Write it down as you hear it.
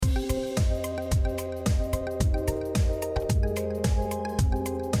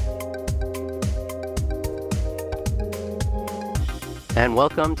And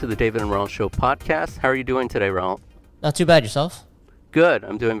welcome to the David and Ronald Show podcast. How are you doing today, Ronald? Not too bad. Yourself? Good.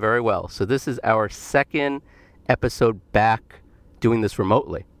 I'm doing very well. So this is our second episode back doing this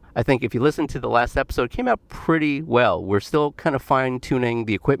remotely. I think if you listen to the last episode, it came out pretty well. We're still kind of fine-tuning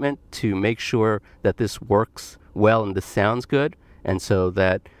the equipment to make sure that this works well and this sounds good. And so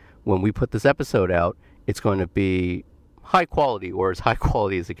that when we put this episode out, it's going to be high quality, or as high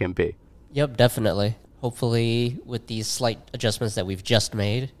quality as it can be. Yep, definitely. Hopefully, with these slight adjustments that we've just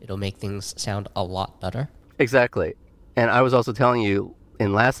made, it'll make things sound a lot better. Exactly. And I was also telling you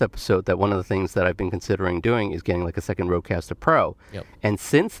in last episode that one of the things that I've been considering doing is getting like a second RODECaster Pro. Yep. And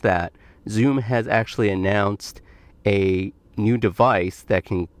since that, Zoom has actually announced a new device that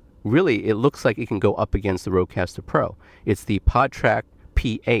can really, it looks like it can go up against the RODECaster Pro. It's the PodTrak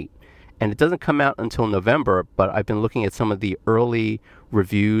P8. And it doesn't come out until November, but I've been looking at some of the early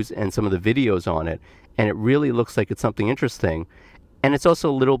reviews and some of the videos on it, and it really looks like it's something interesting. And it's also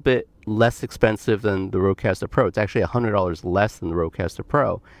a little bit less expensive than the RODECaster Pro. It's actually $100 less than the RODECaster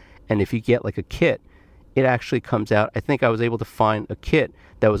Pro. And if you get like a kit, it actually comes out, I think I was able to find a kit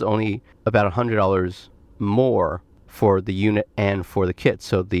that was only about $100 more for the unit and for the kit.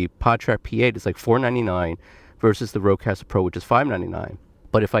 So the PodTrak P8 is like $499 versus the RODECaster Pro, which is $599.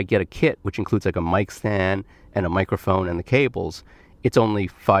 But if I get a kit, which includes like a mic stand and a microphone and the cables, it's only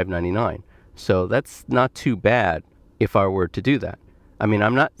 $599. So that's not too bad if I were to do that. I mean,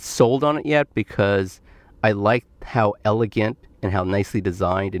 I'm not sold on it yet because I like how elegant and how nicely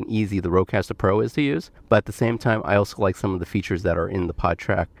designed and easy the RODECaster Pro is to use. But at the same time, I also like some of the features that are in the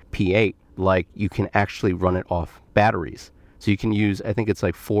PodTrak P8, like you can actually run it off batteries. So you can use, I think it's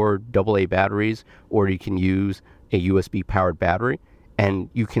like 4 AA batteries, or you can use a USB powered battery, and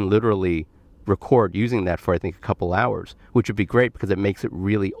you can literally record using that for, I think, a couple hours, which would be great because it makes it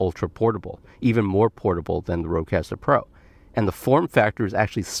really ultra portable, even more portable than the RODECaster Pro. And the form factor is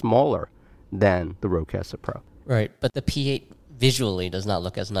actually smaller than the RODECaster Pro. Right, but the P8 visually does not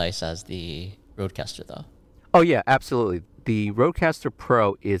look as nice as the RODECaster, though. Oh, yeah, absolutely. The RODECaster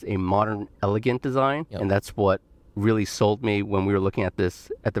Pro is a modern, elegant design, and that's what really sold me when we were looking at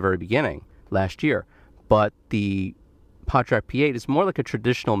this at the very beginning last year. But the PodTrak P8 is more like a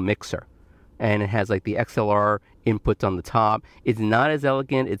traditional mixer, and it has like the XLR inputs on the top. It's not as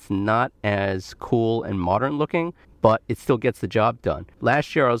elegant, it's not as cool and modern looking, but it still gets the job done.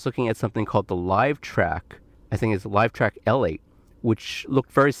 Last year I was looking at something called the LiveTrak, I think it's the LiveTrak L8, which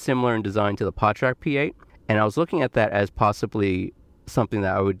looked very similar in design to the PodTrak P8, and I was looking at that as possibly something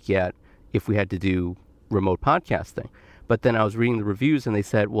that I would get if we had to do remote podcasting. But then I was reading the reviews and they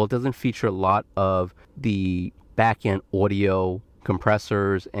said, well, it doesn't feature a lot of the back-end audio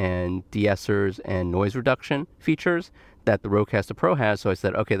compressors and de-essers and noise reduction features that the RODECaster Pro has. So I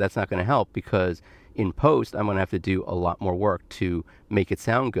said, okay, that's not going to help because in post, I'm going to have to do a lot more work to make it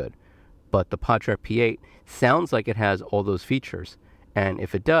sound good. But the PodTrak P8 sounds like it has all those features. And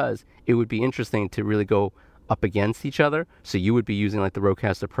if it does, it would be interesting to really go up against each other. So you would be using like the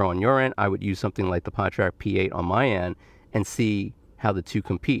RODECaster Pro on your end. I would use something like the PodTrak P8 on my end and see how the two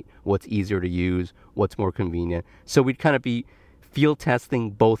compete. What's easier to use, what's more convenient. So we'd kind of be field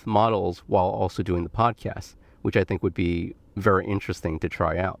testing both models while also doing the podcast, which I think would be very interesting to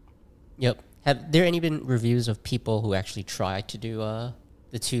try out. Yep. Have there any been reviews of people who actually tried to do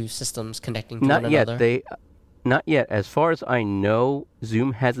the two systems connecting to one another? Not yet. As far as I know,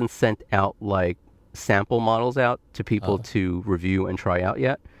 Zoom hasn't sent out like sample models out to people to review and try out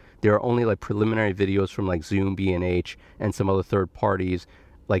yet. There are only like preliminary videos from like Zoom, B&H, and some other third parties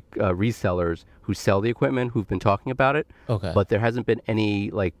like resellers who sell the equipment who've been talking about it. Okay. But there hasn't been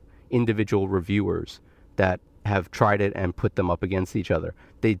any like individual reviewers that have tried it and put them up against each other.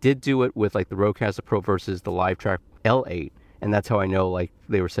 They did do it with like the RODECaster Pro versus the LiveTrak L8, and that's how I know like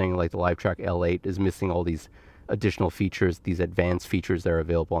they were saying like the LiveTrak L8 is missing all these additional features, these advanced features that are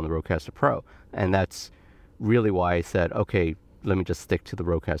available on the RODECaster Pro. And that's really why I said, okay, let me just stick to the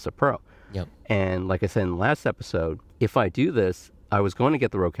RODECaster Pro. Yep. And like I said in the last episode, if I do this, I was going to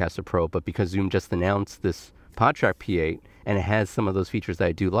get the RODECaster Pro, but because Zoom just announced this PodTrak P8 and it has some of those features that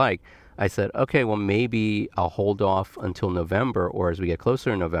I do like, I said, okay, well, maybe I'll hold off until November or as we get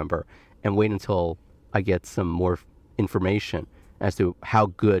closer in November and wait until I get some more information as to how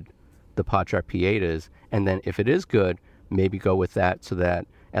good the PodTrak P8 is. And then if it is good, maybe go with that so that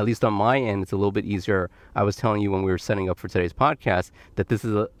at least on my end, it's a little bit easier. I was telling you when we were setting up for today's podcast that this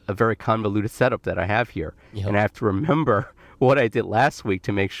is a very convoluted setup that I have here. Yep. And I have to remember what I did last week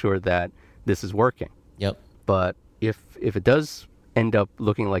to make sure that this is working. Yep. But if it does end up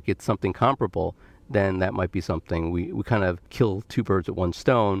looking like it's something comparable, then that might be something. We kind of kill two birds with one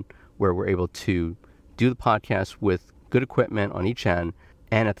stone where we're able to do the podcast with good equipment on each end,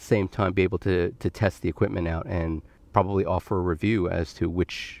 and at the same time be able to test the equipment out and probably offer a review as to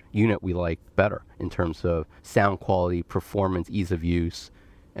which unit we like better in terms of sound quality, performance, ease of use,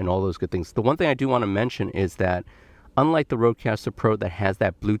 and all those good things. The one thing I do want to mention is that unlike the RODECaster Pro that has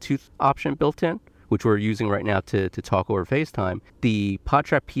that Bluetooth option built in, which we're using right now to talk over FaceTime, the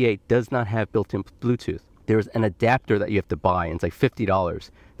PodTrak P8 does not have built-in Bluetooth. There's an adapter that you have to buy, and it's like $50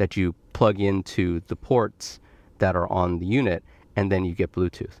 that you plug into the ports that are on the unit, and then you get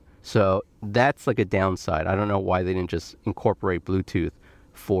Bluetooth. So that's like a downside. I don't know why they didn't just incorporate Bluetooth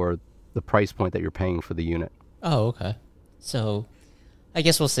for the price point that you're paying for the unit. Oh, okay. So I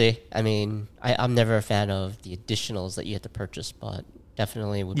guess we'll see. I mean, I'm never a fan of the additionals that you have to purchase, but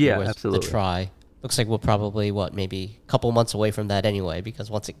definitely would be worth the try. Looks like we're probably, maybe a couple months away from that anyway, because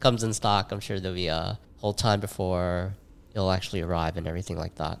once it comes in stock, I'm sure there'll be a whole time before it'll actually arrive and everything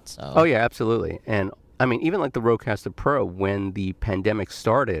like that. So. Oh, yeah, absolutely. And, I mean, even like the RODECaster Pro, when the pandemic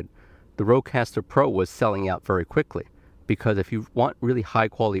started, the RODECaster Pro was selling out very quickly. Because if you want really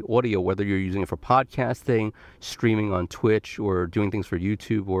high-quality audio, whether you're using it for podcasting, streaming on Twitch, or doing things for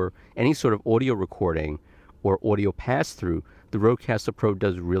YouTube, or any sort of audio recording or audio pass-through, the RODECaster Pro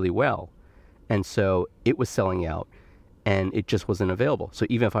does really well. And so it was selling out, and it just wasn't available. So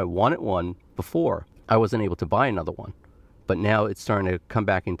even if I wanted one before, I wasn't able to buy another one. But now it's starting to come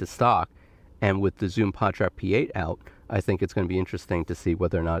back into stock. And with the Zoom PodTrak P8 out, I think it's going to be interesting to see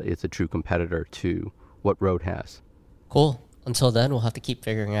whether or not it's a true competitor to what Rode has. Cool. Until then, we'll have to keep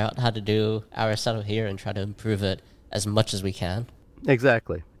figuring out how to do our setup here and try to improve it as much as we can.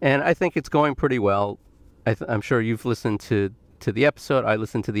 Exactly. And I think it's going pretty well. I'm sure you've listened to the episode. I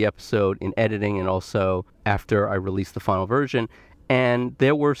listened to the episode in editing and also after I released the final version. And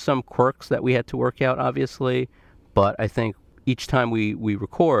there were some quirks that we had to work out, obviously. But I think each time we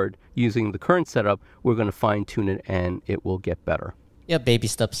record using the current setup, we're going to fine-tune it and it will get better. Yeah, baby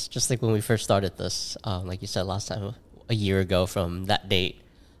steps, just like when we first started this, like you said last time, a year ago from that date.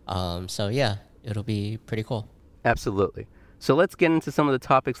 So yeah, it'll be pretty cool. Absolutely. So let's get into some of the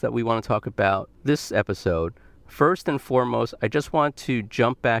topics that we want to talk about this episode. First and foremost, I just want to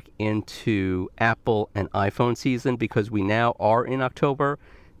jump back into Apple and iPhone season because we now are in October.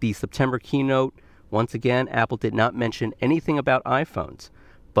 The September keynote, once again, Apple did not mention anything about iPhones,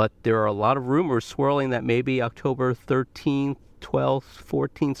 but there are a lot of rumors swirling that maybe October 13th, 12th,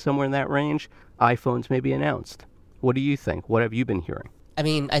 14th, somewhere in that range, iPhones may be announced. What do you think? What have you been hearing? I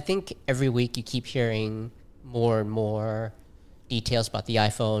mean, I think every week you keep hearing more and more details about the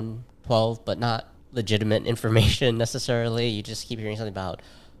iPhone 12, but not legitimate information necessarily. You just keep hearing something about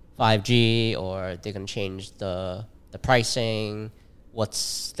 5G, or they're going to change the pricing,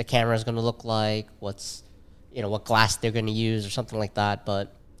 what's the camera's going to look like, what glass they're going to use or something like that.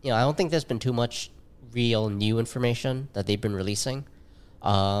 But, I don't think there's been too much real new information that they've been releasing.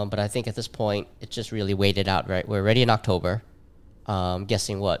 But I think at this point, it's just really waited out, right? We're already in October.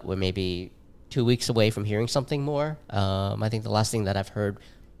 Guessing we're maybe 2 weeks away from hearing something more. I think the last thing that I've heard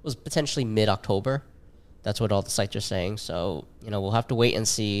was potentially mid-October. That's what all the sites are saying. So, we'll have to wait and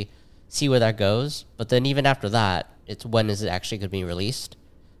see where that goes. But then even after that, it's when is it actually going to be released?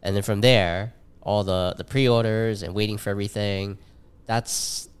 And then from there, all the pre-orders and waiting for everything,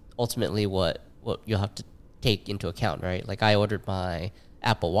 that's ultimately what you'll have to take into account, right? Like I ordered my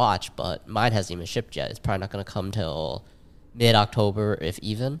Apple Watch, but mine hasn't even shipped yet. It's probably not going to come till mid-October, if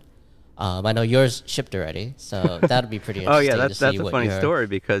even. I know yours shipped already, so that'll be pretty interesting. Oh, yeah, that's a funny story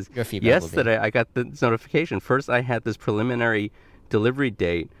because yesterday I got the notification. First, I had this preliminary delivery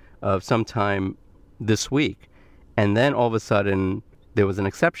date of sometime this week, and then all of a sudden there was an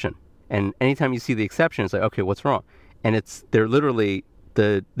exception. And anytime you see the exception, it's like, okay, what's wrong? And they're literally,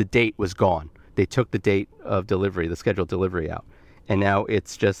 the date was gone. They took the date of delivery, the scheduled delivery out, and now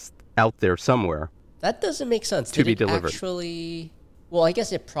it's just out there somewhere. That doesn't make sense. To be delivered. Actually, well, I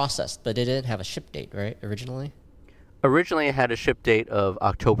guess it processed, but it didn't have a ship date, right, originally? Originally, it had a ship date of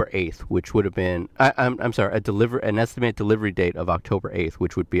October 8th, which would have been, I'm sorry, an estimated delivery date of October 8th,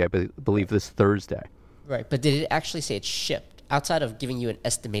 which would be, I believe, this Thursday. Right, but did it actually say it's shipped? Outside of giving you an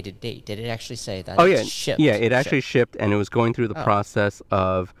estimated date, did it actually say that it's shipped? Yeah, it actually shipped, and it was going through the process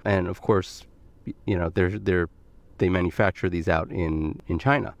of, and of course, they manufacture these out in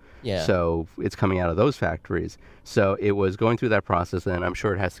China. Yeah. So it's coming out of those factories. So it was going through that process, and I'm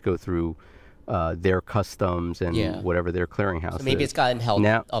sure it has to go through their customs and whatever their clearinghouse is. So maybe it's gotten held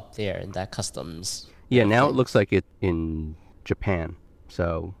up there in that customs. Yeah, now it looks like it in Japan.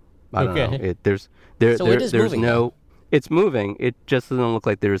 So I don't know. There's moving, no. It's moving. It just doesn't look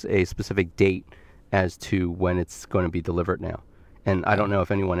like there's a specific date as to when it's going to be delivered now. And I don't know if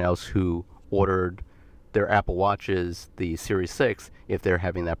anyone else who ordered their Apple Watches, the Series 6, if they're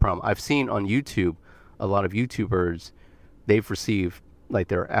having that problem. I've seen on YouTube, a lot of YouTubers, they've received like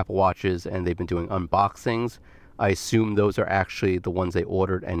their Apple Watches and they've been doing unboxings. I assume those are actually the ones they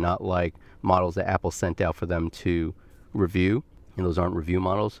ordered and not like models that Apple sent out for them to review. And those aren't review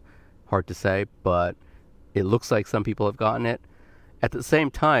models. Hard to say, but it looks like some people have gotten it. At the same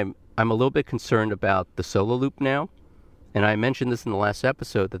time, I'm a little bit concerned about the Solo Loop now. And I mentioned this in the last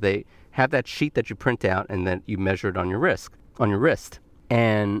episode that they have that sheet that you print out and then you measure it on your wrist.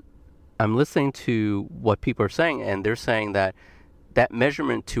 And I'm listening to what people are saying, and they're saying that that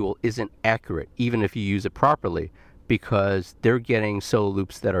measurement tool isn't accurate, even if you use it properly, because they're getting Solo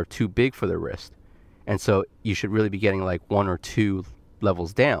Loops that are too big for their wrist. And so you should really be getting like 1 or 2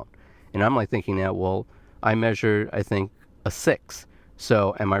 levels down. And I'm like thinking now, well, I measured, I think, a 6.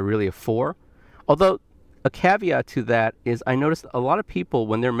 So am I really a 4? Although a caveat to that is I noticed a lot of people,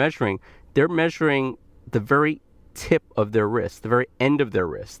 when they're measuring the very tip of their wrist, the very end of their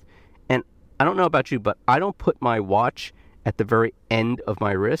wrist. And I don't know about you, but I don't put my watch at the very end of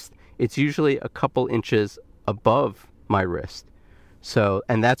my wrist. It's usually a couple inches above my wrist. So,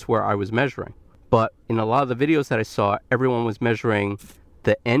 and that's where I was measuring. But in a lot of the videos that I saw, everyone was measuring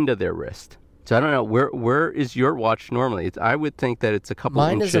the end of their wrist. So I don't know, where is your watch normally? I would think that it's a couple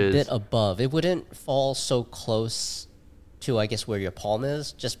inches. Mine is a bit above. It wouldn't fall so close to, I guess, where your palm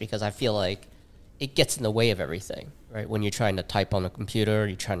is, just because I feel like it gets in the way of everything, right? When you're trying to type on a computer,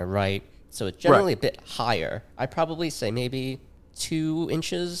 you're trying to write. So it's generally a bit higher. I'd probably say maybe 2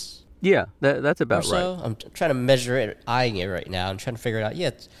 inches. Yeah, that's about so. right. I'm trying to measure it, eyeing it right now. I'm trying to figure it out.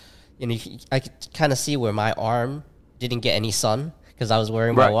 Yeah, I could kind of see where my arm didn't get any sun because I was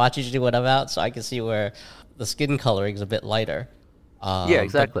wearing my watch usually when I'm out, so I can see where the skin coloring is a bit lighter. Yeah,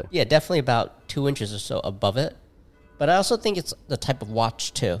 exactly. Yeah, definitely about 2 inches or so above it. But I also think it's the type of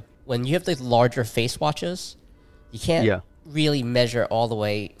watch, too. When you have the larger face watches, you can't really measure all the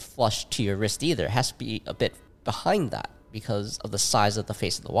way flush to your wrist either. It has to be a bit behind that because of the size of the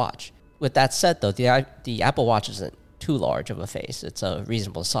face of the watch. With that said, though, the Apple Watch isn't too large of a face. It's a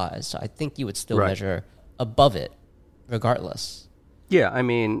reasonable size. So I think you would still measure above it regardless. Yeah, I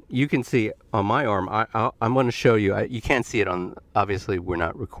mean, you can see on my arm, I'm going to show you. You can't see it on, obviously, we're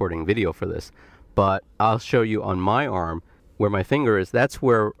not recording video for this, but I'll show you on my arm where my finger is. That's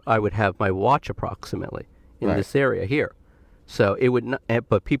where I would have my watch approximately in this area here. So it would not,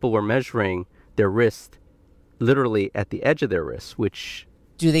 but people were measuring their wrist literally at the edge of their wrist, which...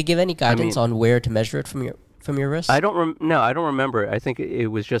 Do they give any guidance on where to measure it from your wrist? I don't remember. I think it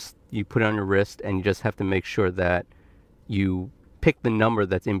was just you put it on your wrist and you just have to make sure that you pick the number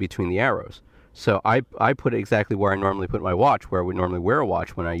that's in between the arrows. So I put it exactly where I normally put my watch, where I would normally wear a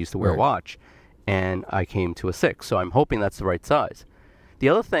watch when I used to wear a watch, and I came to a 6. So I'm hoping that's the right size. The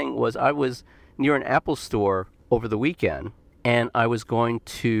other thing was I was near an Apple store over the weekend, and I was going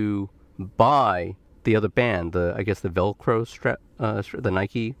to buy the other band, I guess the Velcro strap, the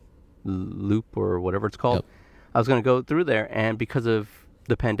Nike loop or whatever it's called. Yep. I was going to go through there, and because of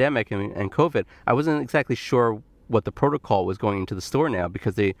the pandemic and COVID, I wasn't exactly sure what the protocol was going into the store now,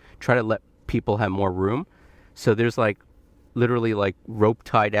 because they try to let people have more room. So there's like literally like rope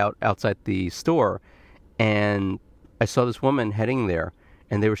tied out outside the store, and I saw this woman heading there,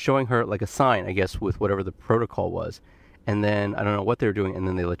 and they were showing her like a sign, I guess, with whatever the protocol was, and then I don't know what they were doing, and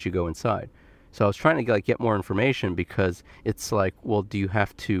then they let you go inside. So I was trying to get more information, because it's like, well, do you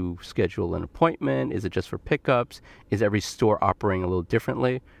have to schedule an appointment? Is it just for pickups? Is every store operating a little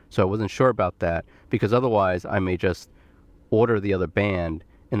differently? So I wasn't sure about that, because otherwise I may just order the other band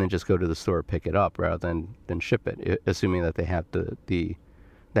and then just go to the store and pick it up rather than ship it, assuming that they have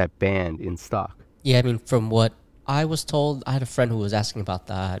that band in stock. Yeah, I mean, from what I was told, I had a friend who was asking about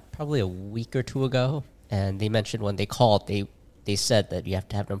that probably a week or two ago, and they mentioned when they called, they said that you have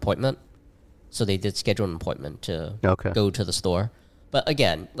to have an appointment. So they did schedule an appointment to go to the store. But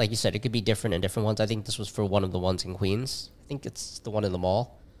again, like you said, it could be different in different ones. I think this was for one of the ones in Queens. I think it's the one in the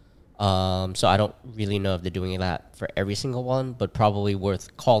mall. So I don't really know if they're doing that for every single one, but probably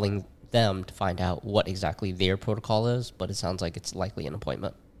worth calling them to find out what exactly their protocol is. But it sounds like it's likely an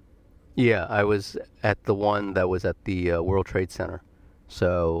appointment. Yeah, I was at the one that was at the World Trade Center.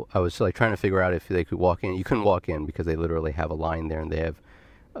 So I was like trying to figure out if they could walk in. You couldn't walk in because they literally have a line there, and they have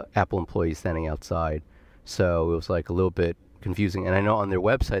Apple employees standing outside. So it was like a little bit confusing. And I know on their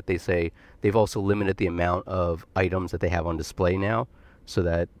website they say they've also limited the amount of items that they have on display now, so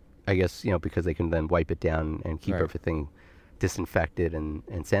that, I guess, because they can then wipe it down and keep everything disinfected and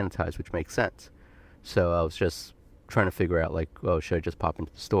sanitized, which makes sense. So I was just trying to figure out, like, should I just pop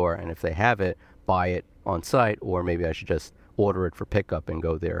into the store, and if they have it, buy it on site, or maybe I should just order it for pickup and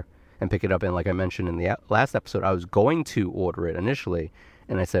go there and pick it up. And like I mentioned in the last episode, I was going to order it initially,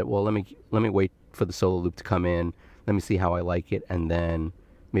 and I said, well, let me wait for the solo loop to come in. Let me see how I like it, and then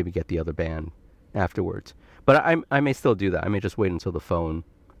maybe get the other band afterwards. But I may still do that. I may just wait until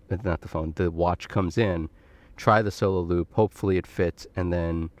the watch comes in, try the solo loop, hopefully it fits, and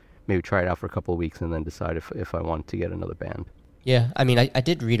then maybe try it out for a couple of weeks and then decide if I want to get another band. Yeah, I mean, I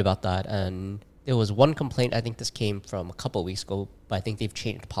did read about that, and there was one complaint. I think this came from a couple of weeks ago, but I think they've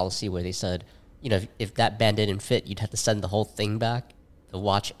changed policy where they said, if that band didn't fit, you'd have to send the whole thing back, the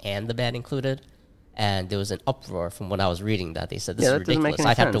watch and the band included. And there was an uproar from when I was reading that. They said, this is ridiculous.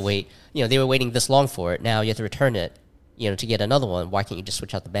 I'd have to wait. They were waiting this long for it. Now you have to return it, to get another one. Why can't you just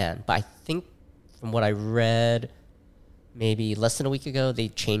switch out the band? But I think from what I read maybe less than a week ago, they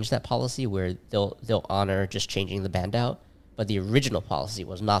changed that policy where they'll honor just changing the band out. But the original policy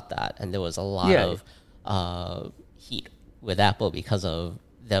was not that. And there was a lot of heat with Apple because of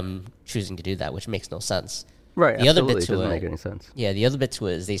them choosing to do that, which makes no sense. Right, the absolutely. Other bit to doesn't make any sense. Yeah, the other bit to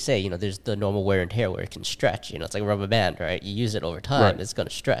it is they say, there's the normal wear and tear where it can stretch. It's like a rubber band, right? You use it over time, It's going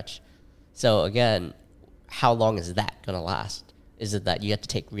to stretch. So again, how long is that going to last? Is it that you have to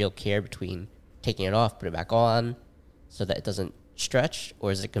take real care between taking it off, put it back on, so that it doesn't stretch?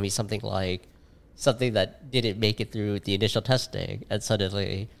 Or is it going to be something that didn't make it through the initial testing, and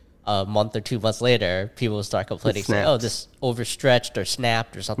suddenly a month or 2 months later, people will start complaining, saying, oh, this overstretched or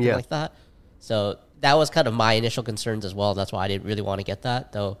snapped or something like that. So that was kind of my initial concerns as well. That's why I didn't really want to get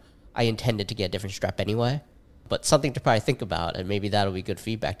that, though I intended to get a different strap anyway. But something to probably think about, and maybe that'll be good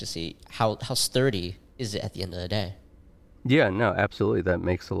feedback to see how sturdy is it at the end of the day. Yeah, no, absolutely. That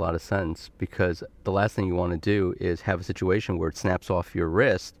makes a lot of sense, because the last thing you want to do is have a situation where it snaps off your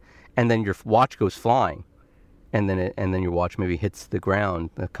wrist and then your watch goes flying, and then your watch maybe hits the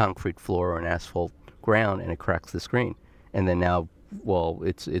ground, a concrete floor or an asphalt ground, and it cracks the screen. And then now, well,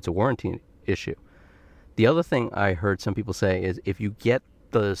 it's a warranty issue. The other thing I heard some people say is if you get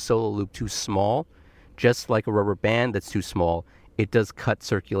the solo loop too small, just like a rubber band that's too small, it does cut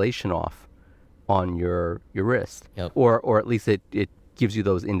circulation off on your wrist. Yep. Or at least it gives you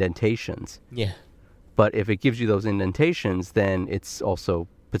those indentations. Yeah. But if it gives you those indentations, then it's also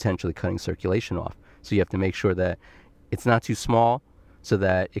potentially cutting circulation off. So you have to make sure that it's not too small so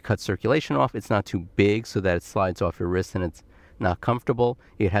that it cuts circulation off. It's not too big so that it slides off your wrist and it's not comfortable.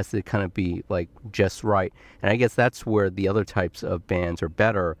 It has to kind of be like just right. And I guess that's where the other types of bands are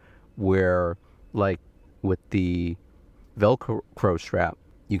better, where like with the Velcro strap,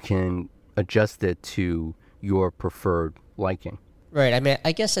 you can adjust it to your preferred liking. Right. I mean,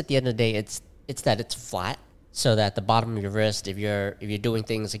 I guess at the end of the day, it's that it's flat, so that the bottom of your wrist, if you're doing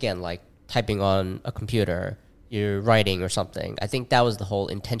things again like typing on a computer, you're writing or something. I think that was the whole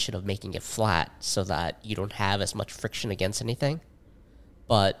intention of making it flat, so that you don't have as much friction against anything.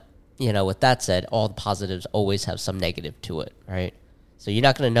 But, with that said, all the positives always have some negative to it, right? So you're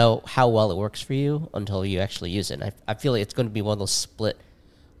not going to know how well it works for you until you actually use it. And I feel like it's going to be one of those split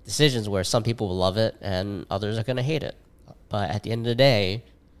decisions where some people will love it and others are going to hate it. But at the end of the day,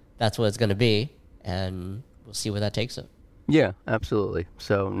 that's what it's going to be, and we'll see where that takes it. Yeah, absolutely.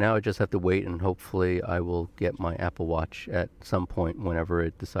 So now I just have to wait, and hopefully I will get my Apple Watch at some point whenever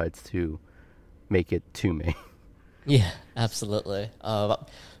it decides to make it to me. Yeah, absolutely.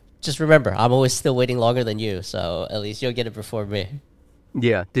 Just remember, I'm always still waiting longer than you, so at least you'll get it before me.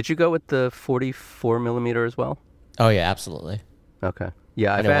 Yeah. Did you go with the 44 millimeter as well? Oh, yeah, absolutely. Okay.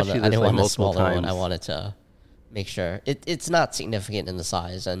 Yeah, I've asked you this like multiple times. One. I wanted to make sure. It's not significant in the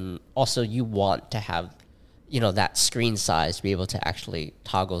size, and also you want to have that screen size to be able to actually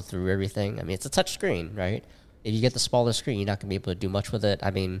toggle through everything. I mean, it's a touch screen, right? If you get the smaller screen, you're not going to be able to do much with it. I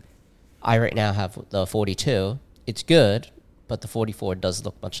mean, I right now have the 42. It's good, but the 44 does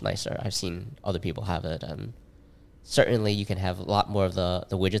look much nicer. I've seen other people have it, and certainly you can have a lot more of the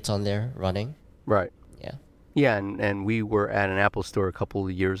widgets on there running. Right. Yeah. Yeah, and we were at an Apple store a couple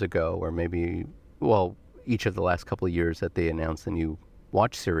of years ago, or maybe, well, each of the last couple of years that they announced the new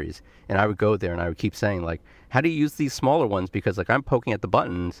watch series, and I would go there and I would keep saying, like, how do you use these smaller ones? Because like I'm poking at the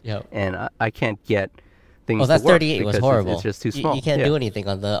buttons, and I can't get things. Oh, that to work 38 was horrible. It's just too small. You can't do anything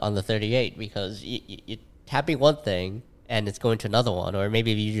on the 38 because you're tapping one thing and it's going to another one, or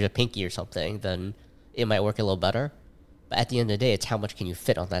maybe if you use a pinky or something, then it might work a little better. But at the end of the day, it's how much can you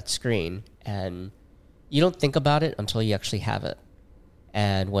fit on that screen, and you don't think about it until you actually have it.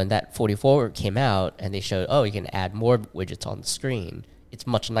 And when that 44 came out and they showed, oh, you can add more widgets on the screen, it's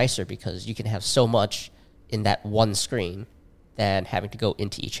much nicer because you can have so much in that one screen than having to go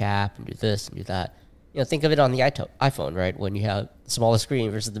into each app and do this and do that. Think of it on the iPhone, right? When you have the smaller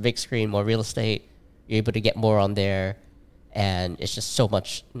screen versus the big screen, more real estate, you're able to get more on there. and it's just so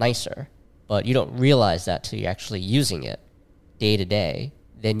much nicer. But you don't realize that till you're actually using it day to day.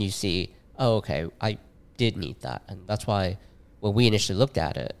 Then you see, oh, okay, I did need that. And that's why when we initially looked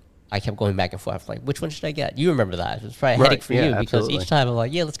at it, I kept going back and forth, like, which one should I get? You remember that. It was probably a headache for you because each time I'm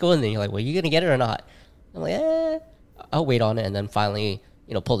like, yeah, let's go in there. You're like, well, you going to get it or not? I'm like, I'll wait on it. And then finally,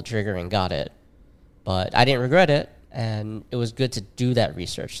 pull the trigger and got it. But I didn't regret it. And it was good to do that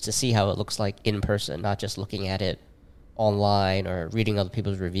research to see how it looks like in person, not just looking at it online or reading other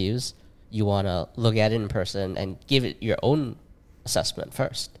people's reviews. You want to look at it in person and give it your own assessment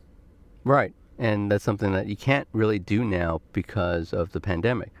first. Right. And that's something that you can't really do now because of the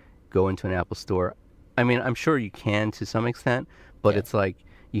pandemic. Go into an Apple store. I mean, I'm sure you can to some extent, but it's like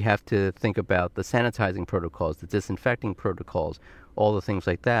you have to think about the sanitizing protocols, the disinfecting protocols, all the things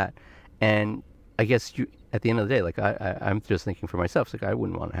like that. And I guess at the end of the day, like I'm just thinking for myself, it's like I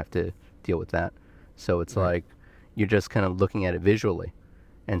wouldn't want to have to deal with that. So it's like you're just kind of looking at it visually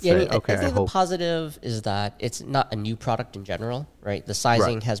and say, okay, I think the positive is that it's not a new product in general, right? The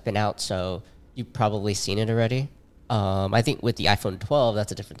sizing has been out, so you've probably seen it already. I think with the iPhone 12,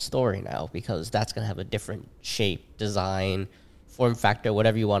 that's a different story now because that's going to have a different shape, design, form factor,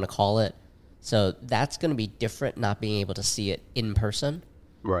 whatever you want to call it. So that's going to be different, not being able to see it in person.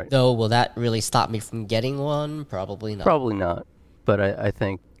 Right. Though, will that really stop me from getting one? Probably not. Probably not. But I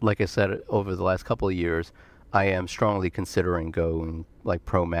think, like I said, over the last couple of years, I am strongly considering going like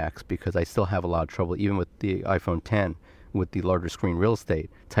Pro Max because I still have a lot of trouble, even with the iPhone 10, with the larger screen real estate,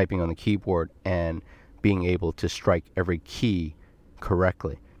 typing on the keyboard and being able to strike every key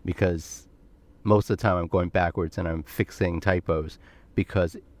correctly. Because most of the time I'm going backwards and I'm fixing typos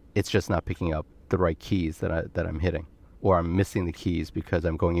because it's just not picking up the right keys that I'm hitting. Or I'm missing the keys because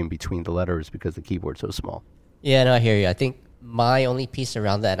I'm going in between the letters because the keyboard's so small. Yeah, no, I hear you. I think my only piece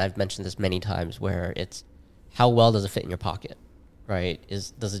around that, and I've mentioned this many times, where it's how well does it fit in your pocket, right?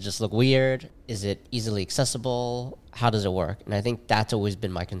 Does it just look weird? Is it easily accessible? How does it work? And I think that's always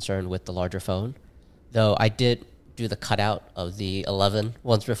been my concern with the larger phone. Though I did do the cutout of the 11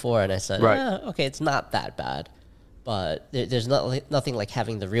 once before, and I said, okay, it's not that bad. But there's nothing like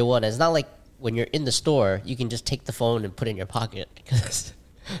having the real one. And it's not like when you're in the store, you can just take the phone and put it in your pocket because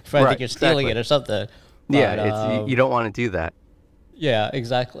I think you're stealing it or something. But, you don't want to do that. Yeah,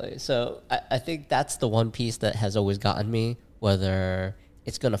 exactly. So I think that's the one piece that has always gotten me, whether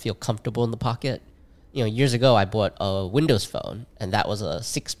it's going to feel comfortable in the pocket. Years ago, I bought a Windows phone, and that was a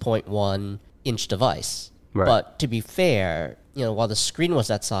 6.1-inch device. Right. But to be fair, while the screen was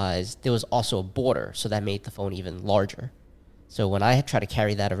that size, there was also a border, so that made the phone even larger. So when I tried to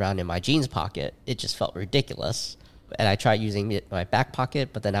carry that around in my jeans pocket, it just felt ridiculous. And I tried using it in my back pocket,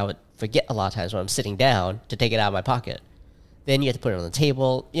 but then I would forget a lot of times when I'm sitting down to take it out of my pocket. Then you have to put it on the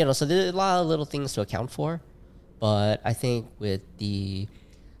table, so there's a lot of little things to account for. But I think with the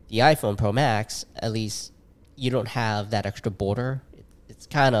iPhone Pro Max, at least you don't have that extra border. It's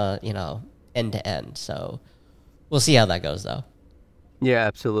kind of, end to end. So we'll see how that goes, though. Yeah,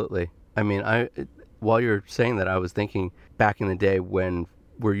 absolutely. I mean, while you're saying that, I was thinking back in the day when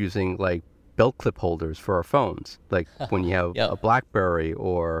we're using like belt clip holders for our phones, like when you have a BlackBerry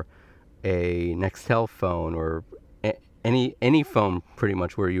or a Nextel phone or any phone pretty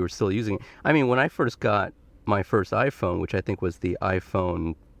much where you were still using it. I mean, when I first got my first iPhone, which I think was the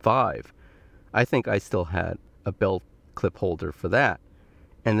iPhone 5, I think I still had a belt clip holder for that.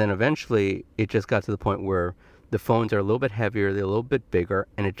 And then eventually it just got to the point where the phones are a little bit heavier, they're a little bit bigger,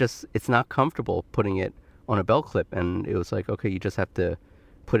 and it's not comfortable putting it on a belt clip. And it was like, okay, you just have to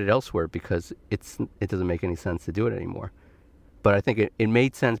put it elsewhere because it doesn't make any sense to do it anymore. But I think it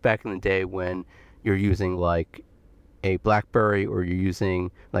made sense back in the day when you're using like a BlackBerry or you're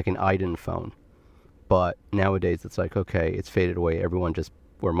using like an Iden phone. But nowadays it's like, okay, it's faded away.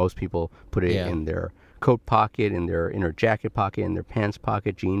 Where most people put it in their coat pocket, in their inner jacket pocket, in their pants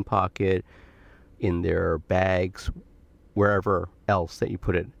pocket, jean pocket, in their bags, wherever else that you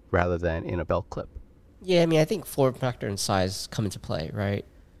put it rather than in a belt clip. Yeah, I mean, I think form factor and size come into play, right?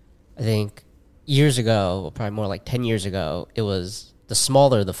 I think years ago, probably more like 10 years ago, it was the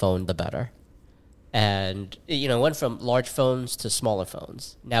smaller the phone, the better. And, it went from large phones to smaller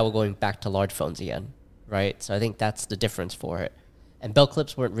phones. Now we're going back to large phones again, right? So I think that's the difference for it. And belt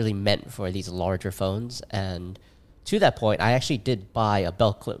clips weren't really meant for these larger phones. And to that point, I actually did buy a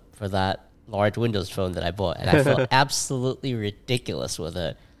belt clip for that large Windows phone that I bought. And I felt absolutely ridiculous with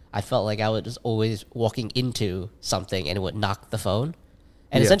it. I felt like I was just always walking into something and it would knock the phone.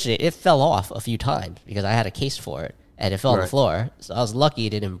 And essentially it fell off a few times because I had a case for it. And it fell on the floor. So I was lucky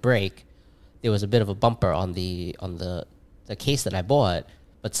it didn't break. There was a bit of a bumper on the case that I bought,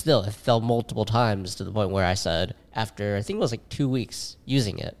 But still, it fell multiple times to the point where I said, after I think it was like 2 weeks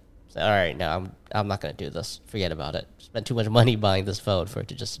using it, I said, all right, no, I'm not going to do this. Forget about it. Spent too much money buying this phone for it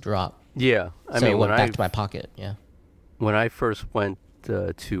to just drop. Yeah, So it went back to my pocket. Yeah. When I first went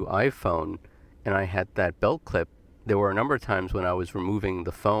to iPhone and I had that belt clip, there were a number of times when I was removing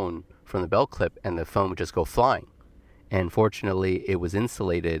the phone from the belt clip and the phone would just go flying. And fortunately, it was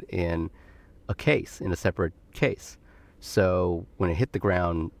insulated in a separate case. So when it hit the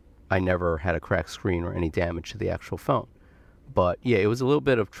ground, I never had a cracked screen or any damage to the actual phone. But yeah, it was a little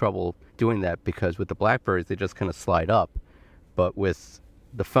bit of trouble doing that because with the Blackberries, they just kind of slide up. But with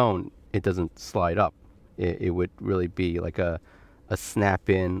the phone, it doesn't slide up. It would really be like a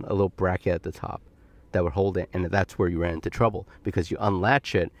snap-in, a little bracket at the top that would hold it. And that's where you ran into trouble because you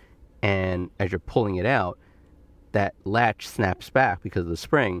unlatch it, and as you're pulling it out, that latch snaps back because of the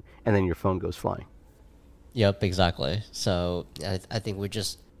spring, and then your phone goes flying. Yep, exactly. So I think we're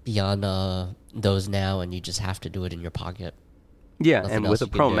just beyond those now, and you just have to do it in your pocket. Yeah, Nothing and else with a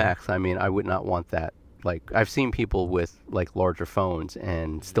you can Pro do. Max, I mean, I would not want that. Like, I've seen people with, like, larger phones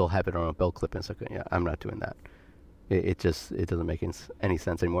and still have it on a belt clip, and it's like, yeah, I'm not doing that. It doesn't make any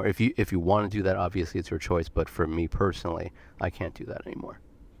sense anymore. If you want to do that, obviously it's your choice, but for me personally, I can't do that anymore.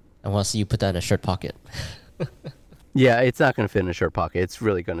 I want to see you put that in a shirt pocket. Yeah, it's not going to fit in a shirt pocket. It's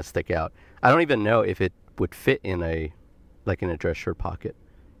really going to stick out. I don't even know if it would fit in a dress shirt pocket.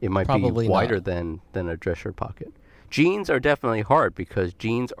 It might Probably be wider not. than a dress shirt pocket. Jeans are definitely hard because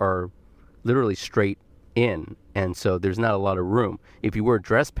jeans are literally straight in, and so there's not a lot of room. If you wear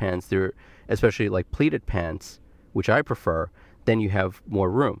dress pants, they're especially like pleated pants, which I prefer, then you have more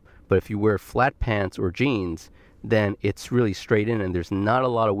room. But if you wear flat pants or jeans, then it's really straight in, and there's not a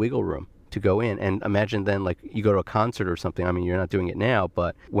lot of wiggle room to go in. And imagine then, like, you go to a concert or something. I mean, you're not doing it now,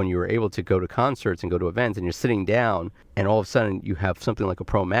 but when you were able to go to concerts and go to events and you're sitting down and all of a sudden you have something like a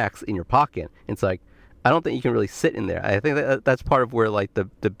Pro Max in your pocket, it's like, I don't think you can really sit in there. I think that's part of where, like,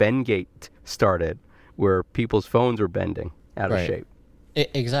 the bend gate started, where people's phones were bending out of Right. shape.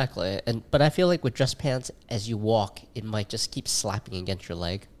 Exactly. But I feel like with dress pants, as you walk, it might just keep slapping against your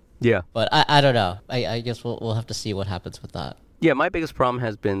leg. Yeah. But I don't know. I guess we'll have to see what happens with that. Yeah, my biggest problem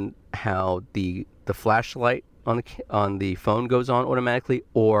has been how the flashlight on the phone goes on automatically,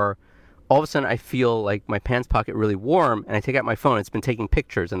 or all of a sudden I feel like my pants pocket really warm, and I take out my phone. It's been taking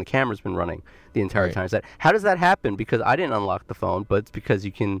pictures, and the camera's been running the entire Right. time. Is that how does that happen? Because I didn't unlock the phone, but it's because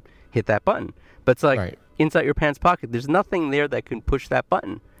you can hit that button. But it's like Right. inside your pants pocket, there's nothing there that can push that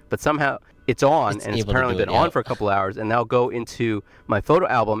button. But somehow it's on, It's and it's able to apparently do it, been on yeah. for a couple hours, and I'll go into my photo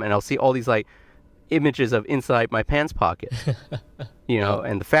album, and I'll see all these like images of inside my pants pocket,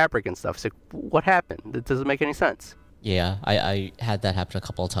 and the fabric and stuff. So what happened? It doesn't make any sense. Yeah, I had that happen a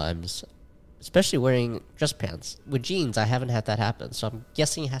couple of times, especially wearing dress pants. With jeans, I haven't had that happen, so I'm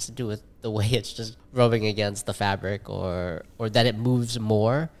guessing it has to do with the way it's just rubbing against the fabric, or that it moves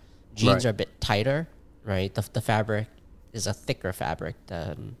more. Jeans Right. are a bit tighter, right? The fabric is a thicker fabric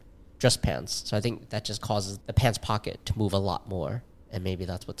than dress pants, so I think that just causes the pants pocket to move a lot more, and maybe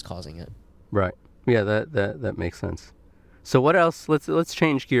that's what's causing it. Right. Yeah, that makes sense. So what else? Let's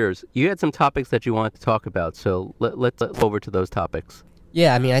change gears. You had some topics that you wanted to talk about, so let's go over to those topics.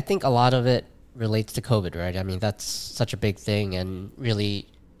 Yeah, I mean, I think a lot of it relates to COVID, right? I mean, that's such a big thing and really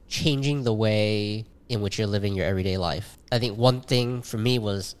changing the way in which you're living your everyday life. I think one thing for me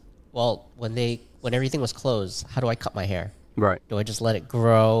was, well, when everything was closed, how do I cut my hair? Right. Do I just let it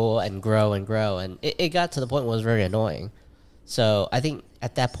grow and grow and grow? And it got to the point where it was very annoying. So I think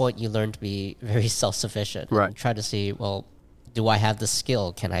at that point you learn to be very self-sufficient. Right. And try to see, well, do I have the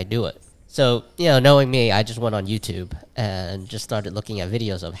skill? Can I do it? So, knowing me, I just went on YouTube and just started looking at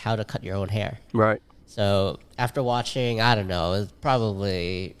videos of how to cut your own hair. Right. So after watching, I don't know, it was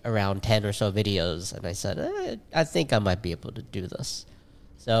probably around 10 or so videos, and I said, I think I might be able to do this.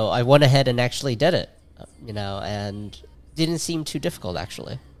 So I went ahead and actually did it, and didn't seem too difficult,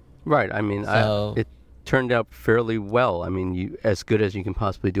 actually. Right. I mean, So- it turned out fairly well. I mean, you as good as you can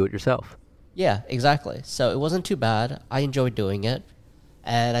possibly do it yourself. Yeah, exactly. So it wasn't too bad. I enjoyed doing it.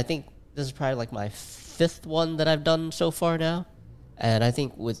 And I think this is probably like my 5th one that I've done so far now. And I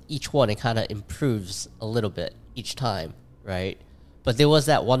think with each one, it kind of improves a little bit each time, right? But there was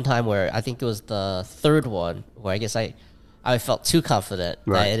that one time where I think it was the 3rd one where I guess I felt too confident.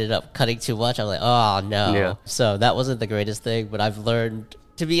 Right. I ended up cutting too much. I was like, oh, no. Yeah. So that wasn't the greatest thing, but I've learned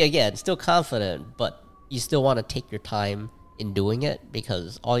to be, again, still confident, but you still want to take your time in doing it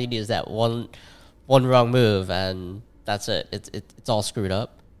because all you need is that one wrong move and that's it. It's all screwed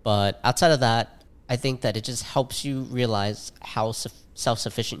up. But outside of that, I think that it just helps you realize how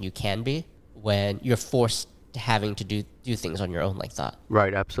self-sufficient you can be when you're forced having to do things on your own like that.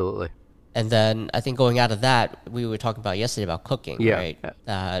 Right, absolutely. And then I think going out of that, we were talking about yesterday about cooking, Yeah. right?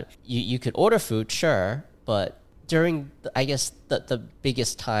 That you could order food, sure, but during, I guess, the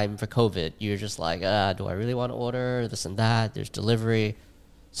biggest time for COVID, you're just like, do I really want to order this and that? There's delivery.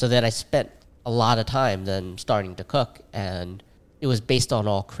 So then I spent a lot of time then starting to cook, and it was based on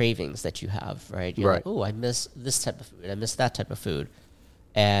all cravings that you have, right? You're like, oh, I miss this type of food. I miss that type of food.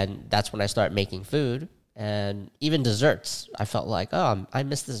 And that's when I started making food. And even desserts, I felt like, oh, I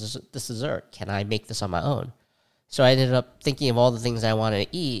miss this dessert. Can I make this on my own? So I ended up thinking of all the things I wanted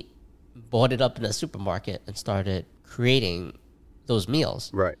to eat, bought it up in a supermarket, and started creating those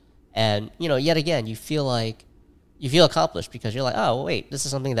meals. Right. And, yet again, you feel accomplished because you're like, oh, wait, this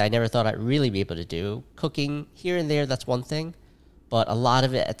is something that I never thought I'd really be able to do. Cooking here and there, that's one thing. But a lot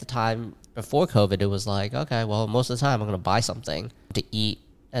of it at the time before COVID, it was like, okay, well, most of the time I'm going to buy something to eat.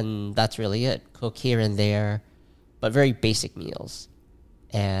 And that's really it. Cook here and there, but very basic meals.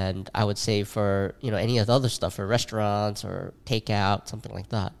 And I would say for, any of the other stuff, for restaurants or takeout, something like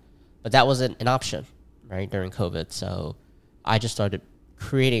that. But that wasn't an option, right, during COVID. So I just started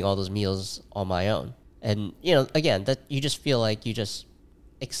creating all those meals on my own. And, again, that you just feel like you just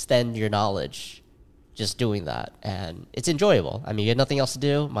extend your knowledge just doing that. And it's enjoyable. I mean, you have nothing else to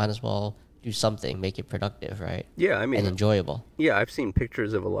do, might as well do something, make it productive, right? Yeah, I mean, and enjoyable. Yeah, I've seen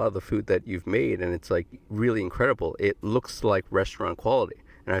pictures of a lot of the food that you've made, and it's like really incredible. It looks like restaurant quality.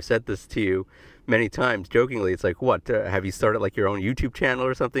 And I've said this to you many times jokingly. It's like, what, have you started like your own YouTube channel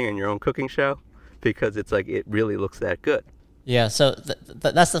or something and your own cooking show? Because it's like, it really looks that good. Yeah, so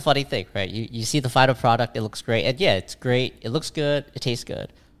that's the funny thing, right? You see the final product, it looks great. And yeah, it's great. It looks good. It tastes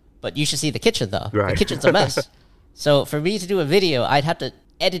good. But you should see the kitchen, though. Right. The kitchen's a mess. So for me to do a video, I'd have to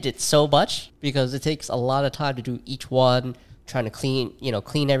edit it so much because it takes a lot of time to do each one, trying to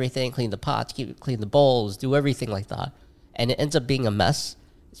clean everything, clean the pots, clean the bowls, do everything like that. And it ends up being a mess,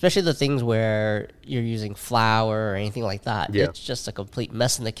 especially the things where you're using flour or anything like that. Yeah. It's just a complete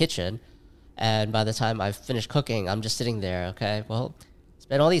mess in the kitchen. And by the time I've finished cooking, I'm just sitting there, okay, well,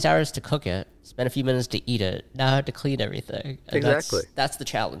 spent all these hours to cook it, spent a few minutes to eat it, now I have to clean everything. And Exactly. That's the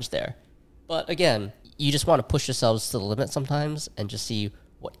challenge there. But again, you just want to push yourselves to the limit sometimes and just see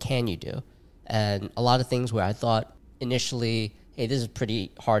what can you do. And a lot of things where I thought initially, hey, this is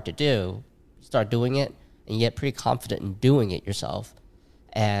pretty hard to do, you start doing it, and you get pretty confident in doing it yourself.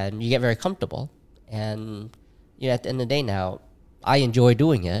 And you get very comfortable. And at the end of the day now, I enjoy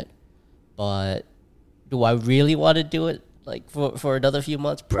doing it. But do I really want to do it like for another few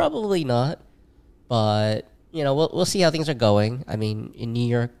months? Probably not. But, we'll see how things are going. I mean, in New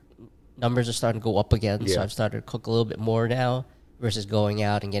York, numbers are starting to go up again. Yeah. So I've started to cook a little bit more now versus going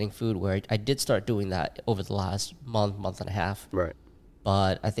out and getting food, where I did start doing that over the last month and a half. Right.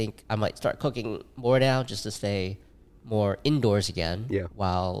 But I think I might start cooking more now just to stay more indoors again. Yeah.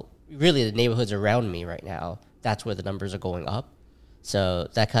 While really the neighborhoods around me right now, that's where the numbers are going up. So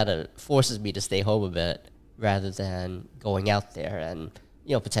that kind of forces me to stay home a bit rather than going out there and,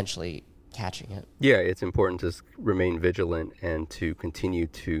 potentially catching it. Yeah, it's important to remain vigilant and to continue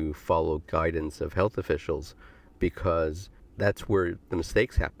to follow guidance of health officials, because that's where the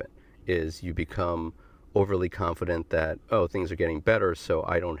mistakes happen, is you become overly confident that, things are getting better, so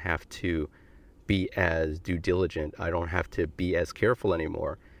I don't have to be as due diligent. I don't have to be as careful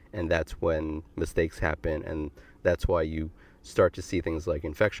anymore. And that's when mistakes happen. And that's why you start to see things like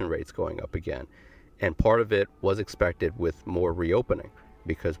infection rates going up again. And part of it was expected with more reopening,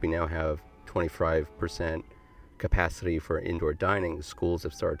 because we now have 25% capacity for indoor dining. Schools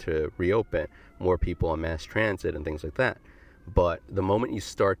have started to reopen, more people on mass transit and things like that. But the moment you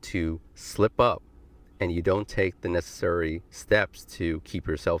start to slip up and you don't take the necessary steps to keep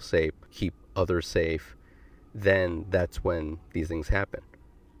yourself safe, keep others safe, then that's when these things happen.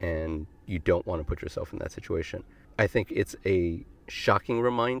 And you don't want to put yourself in that situation. I think it's a shocking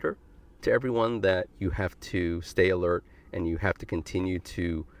reminder to everyone that you have to stay alert and you have to continue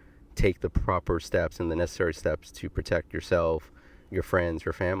to take the proper steps and the necessary steps to protect yourself, your friends,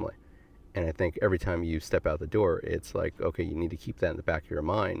 your family. And I think every time you step out the door, it's like, okay, you need to keep that in the back of your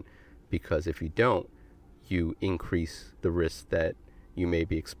mind, because if you don't, you increase the risk that you may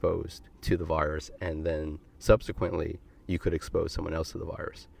be exposed to the virus, and then subsequently you could expose someone else to the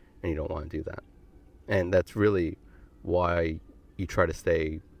virus, and you don't want to do that. And that's really why you try to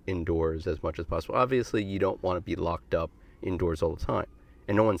stay indoors as much as possible. Obviously, you don't want to be locked up indoors all the time,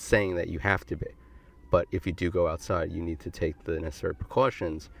 and no one's saying that you have to be. But if you do go outside, you need to take the necessary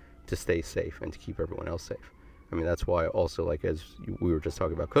precautions to stay safe and to keep everyone else safe. I mean, that's why also, like as we were just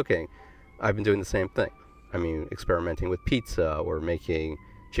talking about cooking, I've been doing the same thing. I mean, experimenting with pizza or making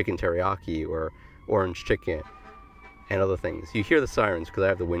chicken teriyaki or orange chicken, and other things. You hear the sirens because I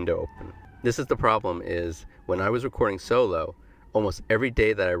have the window open. This is the problem, is when I was recording solo, almost every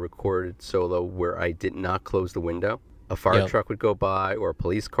day that I recorded solo where I did not close the window, a fire truck would go by, or a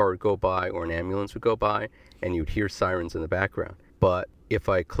police car would go by, or an ambulance would go by, and you'd hear sirens in the background. But if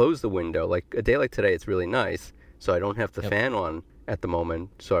I close the window, like a day like today, it's really nice, so I don't have the fan on at the moment,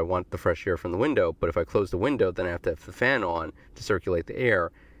 so I want the fresh air from the window. But if I close the window, then I have to have the fan on to circulate the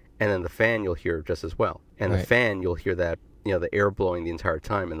air, and then the fan you'll hear just as well. And the fan, you'll hear that, the air blowing the entire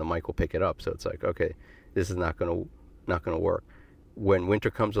time, and the mic will pick it up. So it's like, okay, this is not gonna work. When winter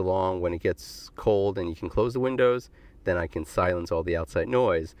comes along, when it gets cold and you can close the windows, then I can silence all the outside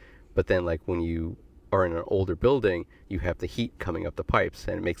noise. But then, like, when you are in an older building, you have the heat coming up the pipes,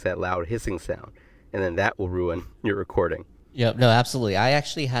 and it makes that loud hissing sound, and then that will ruin your recording. Yeah, no, absolutely. I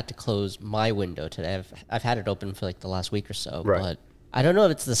actually had to close my window today. I've had it open for like the last week or so, but I don't know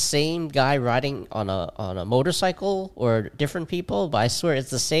if it's the same guy riding on a motorcycle or different people, but I swear it's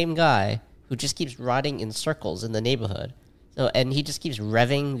the same guy who just keeps riding in circles in the neighborhood. So, and he just keeps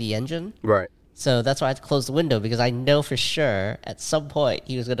revving the engine. Right. So that's why I had to close the window, because I know for sure at some point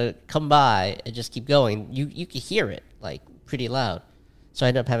he was going to come by and just keep going. You could hear it, like, pretty loud. So I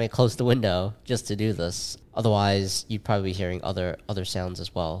ended up having to close the window just to do this. Otherwise, you'd probably be hearing other sounds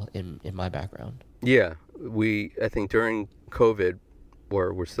as well in my background. Yeah. I think during COVID,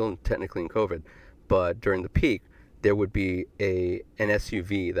 or we're still technically in COVID, but during the peak, there would be an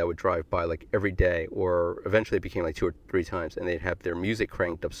SUV that would drive by like every day, or eventually it became like 2 or 3 times, and they'd have their music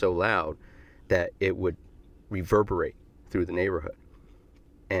cranked up so loud that it would reverberate through the neighborhood.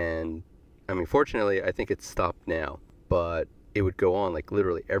 And I mean, fortunately, I think it's stopped now, but it would go on like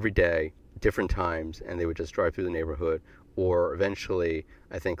literally every day, different times, and they would just drive through the neighborhood. Or eventually,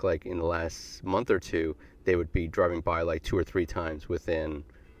 I think like in the last month or two, they would be driving by like 2 or 3 times within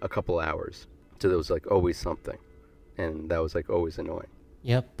a couple hours. So there was like always something, and that was like always annoying.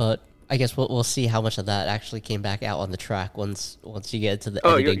 Yep, but I guess we'll see how much of that actually came back out on the track once you get to the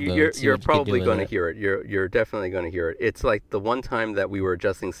editing mode. You're probably going to hear it. You're definitely going to hear it. It's like the one time that we were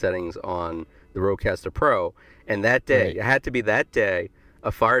adjusting settings on the RODECaster Pro, and that day, it had to be that day,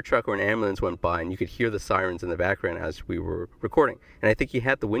 a fire truck or an ambulance went by, and you could hear the sirens in the background as we were recording. And I think you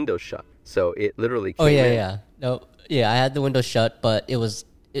had the window shut, so it literally came in. I had the window shut, but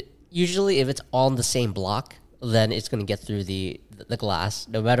usually if it's on the same block, then it's going to get through the glass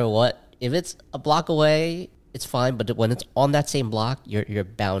no matter what. If it's a block away, it's fine, but when it's on that same block, you're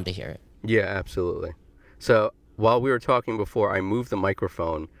bound to hear it. Yeah, absolutely. So while we were talking before, I moved the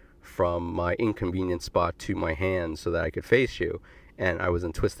microphone from my inconvenient spot to my hand so that I could face you, and I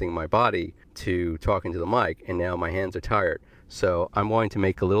wasn't twisting my body to talk into the mic, and now my hands are tired. So I'm going to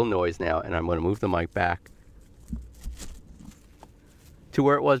make a little noise now, and I'm going to move the mic back to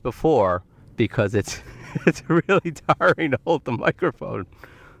where it was before, because it's really tiring to hold the microphone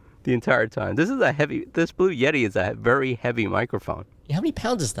the entire time. This Blue Yeti is a very heavy microphone. Yeah, how many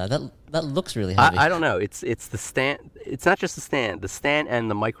pounds is that? That looks really heavy. I don't know. It's the stand. It's not just the stand. The stand and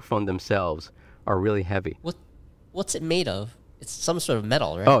the microphone themselves are really heavy. What's it made of? It's some sort of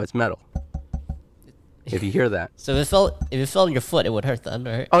metal, right? Oh, it's metal. If you hear that. So if it fell on your foot, it would hurt then,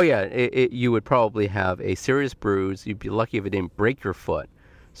 right? Oh yeah, you would probably have a serious bruise. You'd be lucky if it didn't break your foot.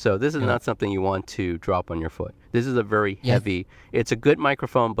 So this is not something you want to drop on your foot. This is a very heavy, it's a good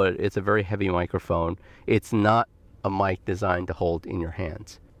microphone, but it's a very heavy microphone. It's not a mic designed to hold in your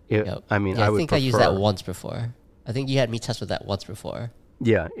hands. I mean, I think I used that once before. I think you had me test with that once before.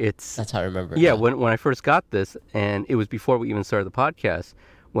 Yeah, that's how I remember it. Yeah, when I first got this, and it was before we even started the podcast,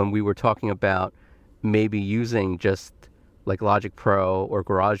 when we were talking about maybe using just like Logic Pro or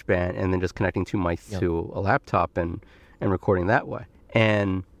GarageBand and then just connecting 2 mics to a laptop and recording that way.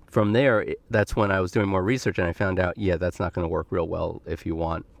 And from there, that's when I was doing more research, and I found out, that's not going to work real well if you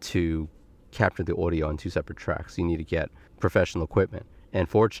want to capture the audio on 2 separate tracks. You need to get professional equipment. And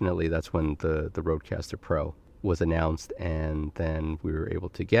fortunately, that's when the RODECaster Pro was announced, and then we were able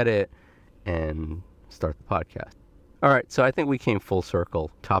to get it and start the podcast. All right, so I think we came full circle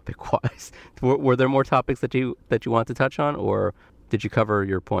topic-wise. Were there more topics that you want to touch on, or did you cover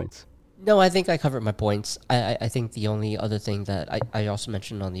your points? No, I think I covered my points. I think the only other thing that I also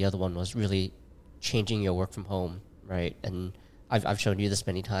mentioned on the other one was really changing your work from home, right? And I've shown you this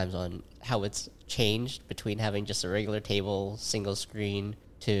many times on how it's changed between having just a regular table, single screen,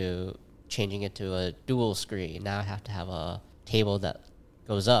 to changing it to a dual screen. Now I have to have a table that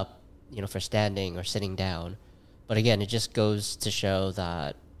goes up, for standing or sitting down. But again, it just goes to show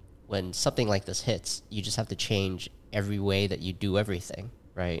that when something like this hits, you just have to change every way that you do everything,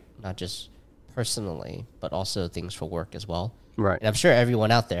 right? Not just personally, but also things for work as well. Right. And I'm sure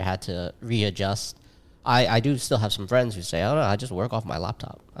everyone out there had to readjust. I do still have some friends who say, oh, no, I just work off my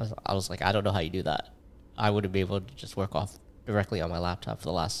laptop. I was like, I don't know how you do that. I wouldn't be able to just work off directly on my laptop for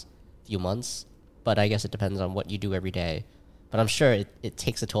the last few months. But I guess it depends on what you do every day. But I'm sure it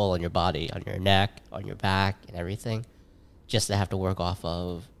takes a toll on your body, on your neck, on your back, and everything, just to have to work off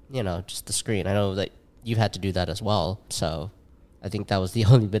of, just the screen. I know that you've had to do that as well. So I think that was the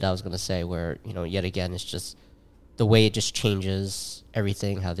only bit I was going to say where, yet again, it's just the way it just changes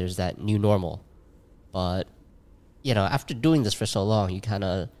everything, how there's that new normal. But, after doing this for so long, you kind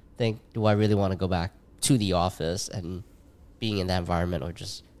of think, do I really want to go back to the office and being in that environment, or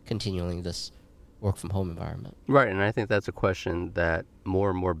just continuing this work from home environment? Right, and I think that's a question that more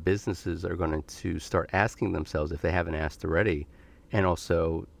and more businesses are going to start asking themselves if they haven't asked already, and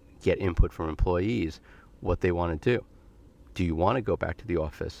also get input from employees what they want to do. Do you want to go back to the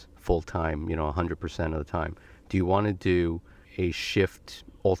office full time, 100% of the time? Do you want to do a shift,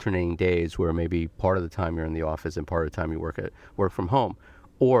 alternating days where maybe part of the time you're in the office and part of the time you work from home?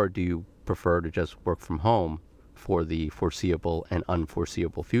 Or do you prefer to just work from home for the foreseeable and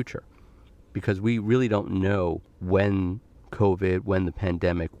unforeseeable future? Because we really don't know when the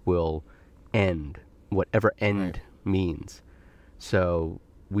pandemic will end, whatever end means. So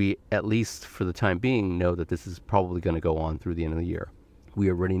we, at least for the time being, know that this is probably going to go on through the end of the year. We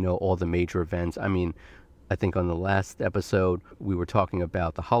already know all the major events. I mean, I think on the last episode, we were talking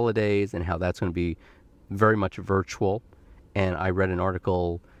about the holidays and how that's going to be very much virtual. And I read an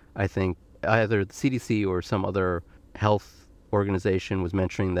article, I think either the CDC or some other health organization was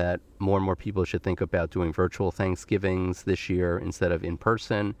mentioning that more and more people should think about doing virtual Thanksgivings this year instead of in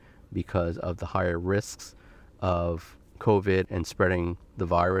person because of the higher risks of COVID and spreading the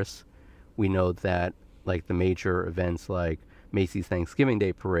virus. We know that like the major events like Macy's Thanksgiving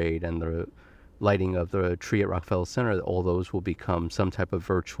Day Parade and the lighting of the tree at Rockefeller Center, all those will become some type of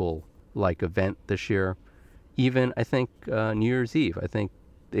virtual like event this year. Even I think New Year's Eve, I think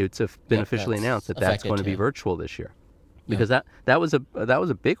it's been officially announced that that's going to be virtual this year. Because that was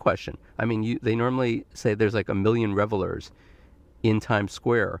a big question. I mean, they normally say there's like 1 million revelers in Times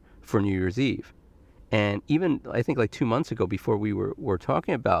Square for New Year's Eve. And even, I think, like 2 months ago, before we were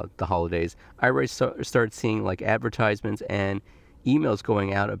talking about the holidays, I already started seeing, like, advertisements and emails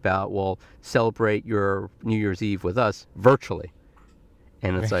going out about, well, celebrate your New Year's Eve with us virtually.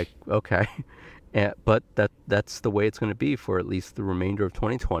 And it's like, okay. But that's the way it's going to be for at least the remainder of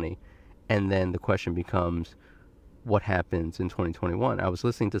 2020. And then the question becomes, what happens in 2021? I was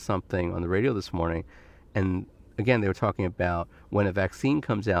listening to something on the radio this morning, and, again, they were talking about when a vaccine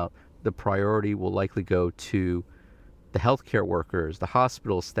comes out, the priority will likely go to the healthcare workers, the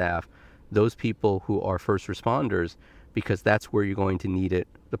hospital staff, those people who are first responders, because that's where you're going to need it,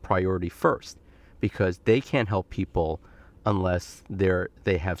 the priority first, because they can't help people unless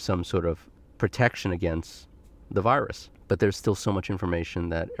they have some sort of protection against the virus. But there's still so much information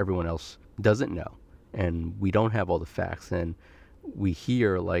that everyone else doesn't know, and we don't have all the facts, and we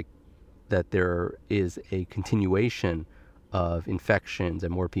hear like that there is a continuation of infections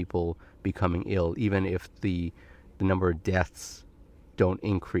and more people becoming ill, even if the number of deaths don't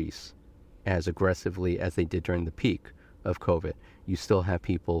increase as aggressively as they did during the peak of COVID. You still have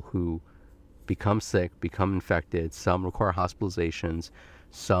people who become sick, become infected. Some require hospitalizations.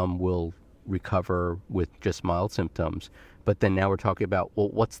 Some will recover with just mild symptoms. But then now we're talking about, well,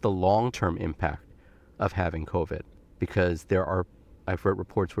 what's the long-term impact of having COVID? Because I've read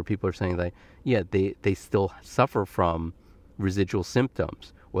reports where people are saying that, they still suffer from residual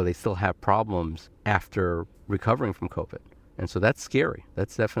symptoms, or they still have problems after recovering from COVID. And so that's scary.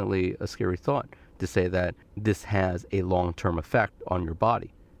 That's definitely a scary thought, to say that this has a long-term effect on your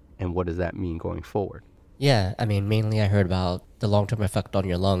body. And what does that mean going forward? Yeah, I mean, mainly I heard about the long-term effect on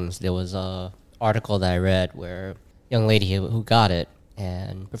your lungs. There was a article that I read where a young lady who got it,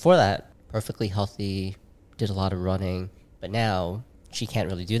 and before that, perfectly healthy, did a lot of running, but now she can't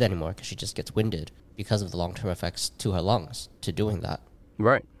really do that anymore because she just gets winded because of the long-term effects to her lungs to doing that.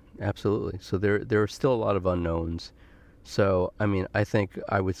 Right, absolutely. So there are still a lot of unknowns. So, I mean, I think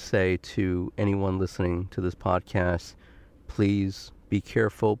I would say to anyone listening to this podcast, please be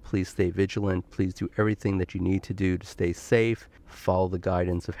careful, please stay vigilant, please do everything that you need to do to stay safe, follow the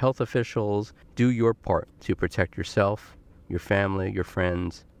guidance of health officials, do your part to protect yourself, your family, your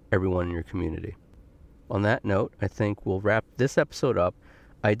friends, everyone in your community. On that note, I think we'll wrap this episode up.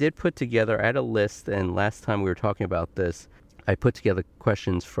 I did put together, I had a list, and last time we were talking about this, I put together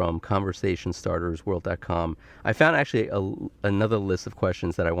questions from conversationstartersworld.com. I found actually another list of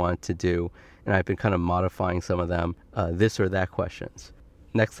questions that I wanted to do, and I've been kind of modifying some of them, this or that questions.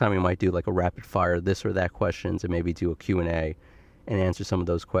 next time we might do like a rapid fire this or that questions, and maybe do a Q&A and answer some of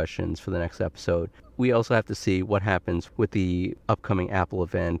those questions for the next episode. We also have to see what happens with the upcoming Apple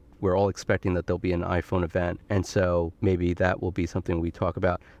event. We're all expecting that there'll be an iPhone event, and so maybe that will be something we talk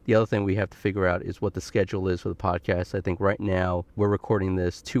about. The other thing we have to figure out is what the schedule is for the podcast. I think right now we're recording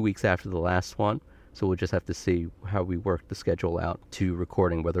this 2 weeks after the last one, so we'll just have to see how we work the schedule out to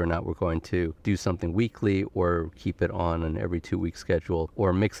recording, whether or not we're going to do something weekly or keep it on an every 2 week schedule,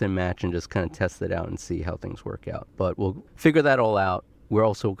 or mix and match and just kind of test it out and see how things work out. But we'll figure that all out. We're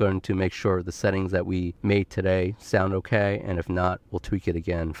also going to make sure the settings that we made today sound okay, and if not, we'll tweak it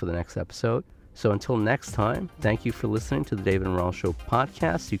again for the next episode. So until next time, thank you for listening to the David and Ronald Show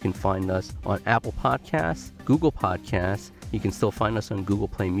podcast. You can find us on Apple Podcasts, Google Podcasts. You can still find us on Google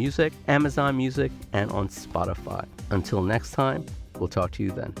Play Music, Amazon Music, and on Spotify. Until next time, we'll talk to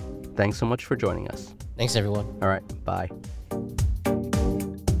you then. Thanks so much for joining us. Thanks, everyone. All right, bye.